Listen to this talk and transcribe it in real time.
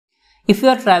If you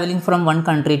are traveling from one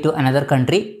country to another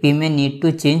country, we may need to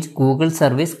change Google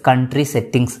service country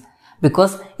settings.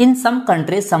 Because in some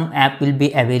countries some app will be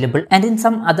available and in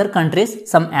some other countries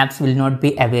some apps will not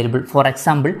be available. For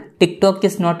example, TikTok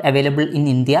is not available in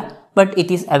India but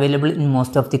it is available in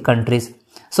most of the countries.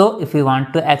 So if you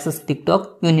want to access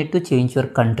TikTok, you need to change your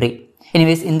country.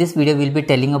 Anyways, in this video we will be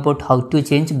telling about how to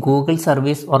change Google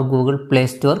service or Google Play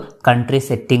Store country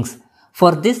settings.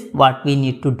 For this, what we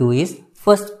need to do is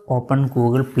first open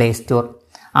Google Play Store.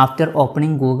 After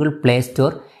opening Google Play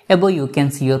Store, above you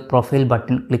can see your profile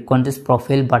button. Click on this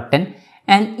profile button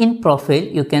and in profile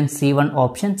you can see one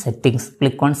option settings.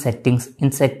 Click on settings.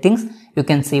 In settings you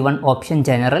can see one option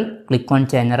general. Click on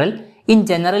general. In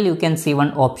general you can see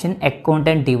one option account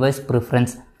and device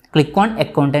preference. Click on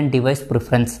account and device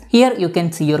preference. Here you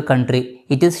can see your country.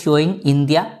 It is showing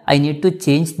India. I need to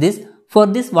change this. For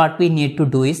this what we need to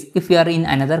do is, if you are in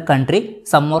another country,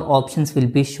 some more options will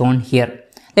be shown here.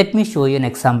 Let me show you an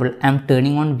example. I am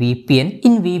turning on VPN.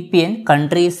 In VPN,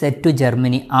 country is set to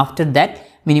Germany. After that,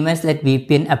 minimize that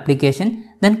VPN application.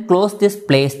 Then close this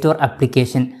Play Store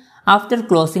application. After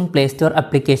closing Play Store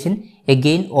application,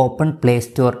 again open Play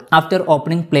Store. After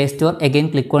opening Play Store,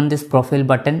 again click on this profile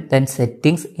button. Then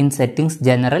settings. In settings,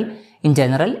 general. In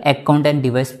general, account and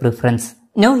device preference.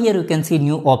 Now here you can see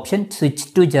new option,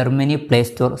 switch to Germany Play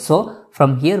Store. So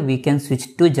from here we can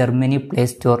switch to Germany Play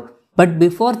Store. But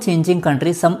before changing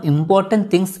country, some important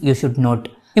things you should note.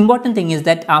 Important thing is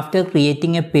that after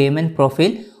creating a payment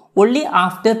profile, only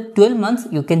after 12 months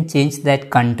you can change that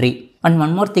country. And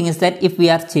one more thing is that if we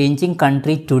are changing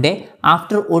country today,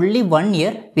 after only 1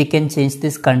 year, we can change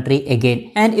this country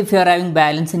again. And if you are having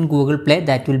balance in Google Play,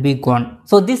 that will be gone.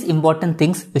 So these important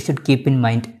things you should keep in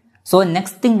mind. So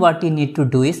next thing what you need to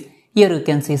do is, here you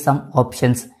can see some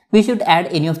options. We should add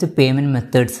any of the payment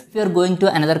methods. If you are going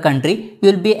to another country,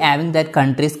 you will be having that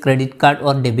country's credit card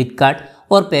or debit card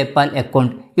or PayPal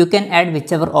account. You can add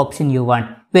whichever option you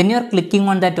want. When you are clicking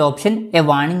on that option, a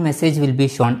warning message will be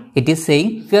shown. It is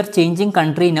saying if you are changing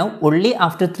country now, only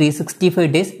after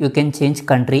 365 days you can change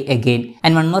country again.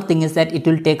 And one more thing is that it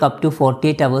will take up to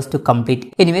 48 hours to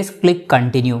complete. Anyways, click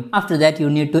continue. After that you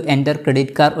need to enter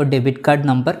credit card or debit card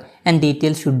number and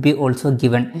details should be also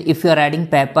given. And if you are adding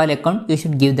PayPal account, you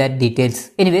should give that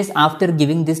details. Anyways, after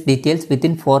giving these details,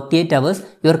 within 48 hours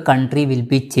your country will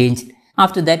be changed.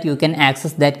 After that you can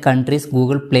access that country's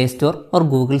Google Play Store or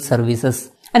Google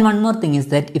services. And one more thing is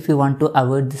that if you want to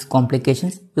avoid these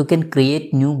complications, you can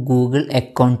create new Google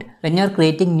account. When you are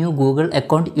creating new Google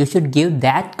account, you should give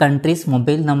that country's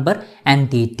mobile number and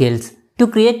details. To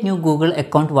create new Google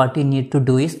account, what you need to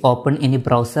do is open any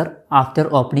browser.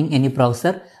 After opening any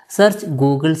browser, search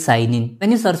Google sign in.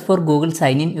 When you search for Google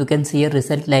sign in, you can see a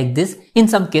result like this. In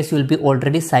some case, you will be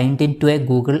already signed into a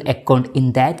Google account.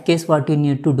 In that case, what you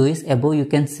need to do is, above you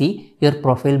can see your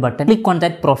profile button. Click on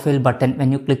that profile button.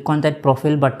 When you click on that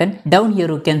profile button, down here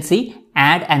you can see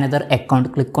add another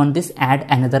account. Click on this add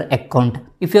another account.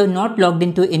 If you are not logged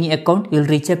into any account, you will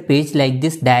reach a page like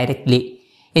this directly.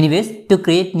 Anyways, to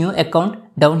create new account,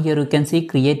 down here you can see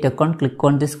create account. Click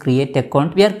on this create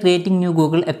account. We are creating new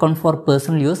Google account for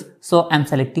personal use. So I am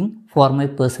selecting for my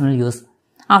personal use.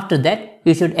 After that,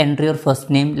 you should enter your first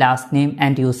name, last name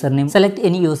and username. Select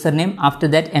any username. After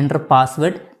that, enter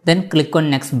password. Then click on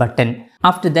next button.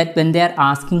 After that, when they are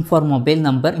asking for mobile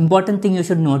number, important thing you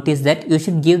should notice that you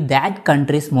should give that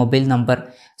country's mobile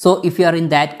number. So if you are in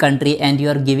that country and you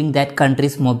are giving that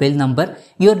country's mobile number,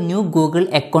 your new Google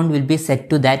account will be set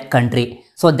to that country.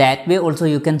 So that way also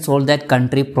you can solve that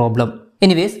country problem.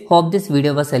 Anyways, hope this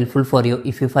video was helpful for you.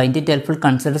 If you find it helpful,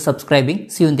 consider subscribing.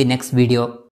 See you in the next video.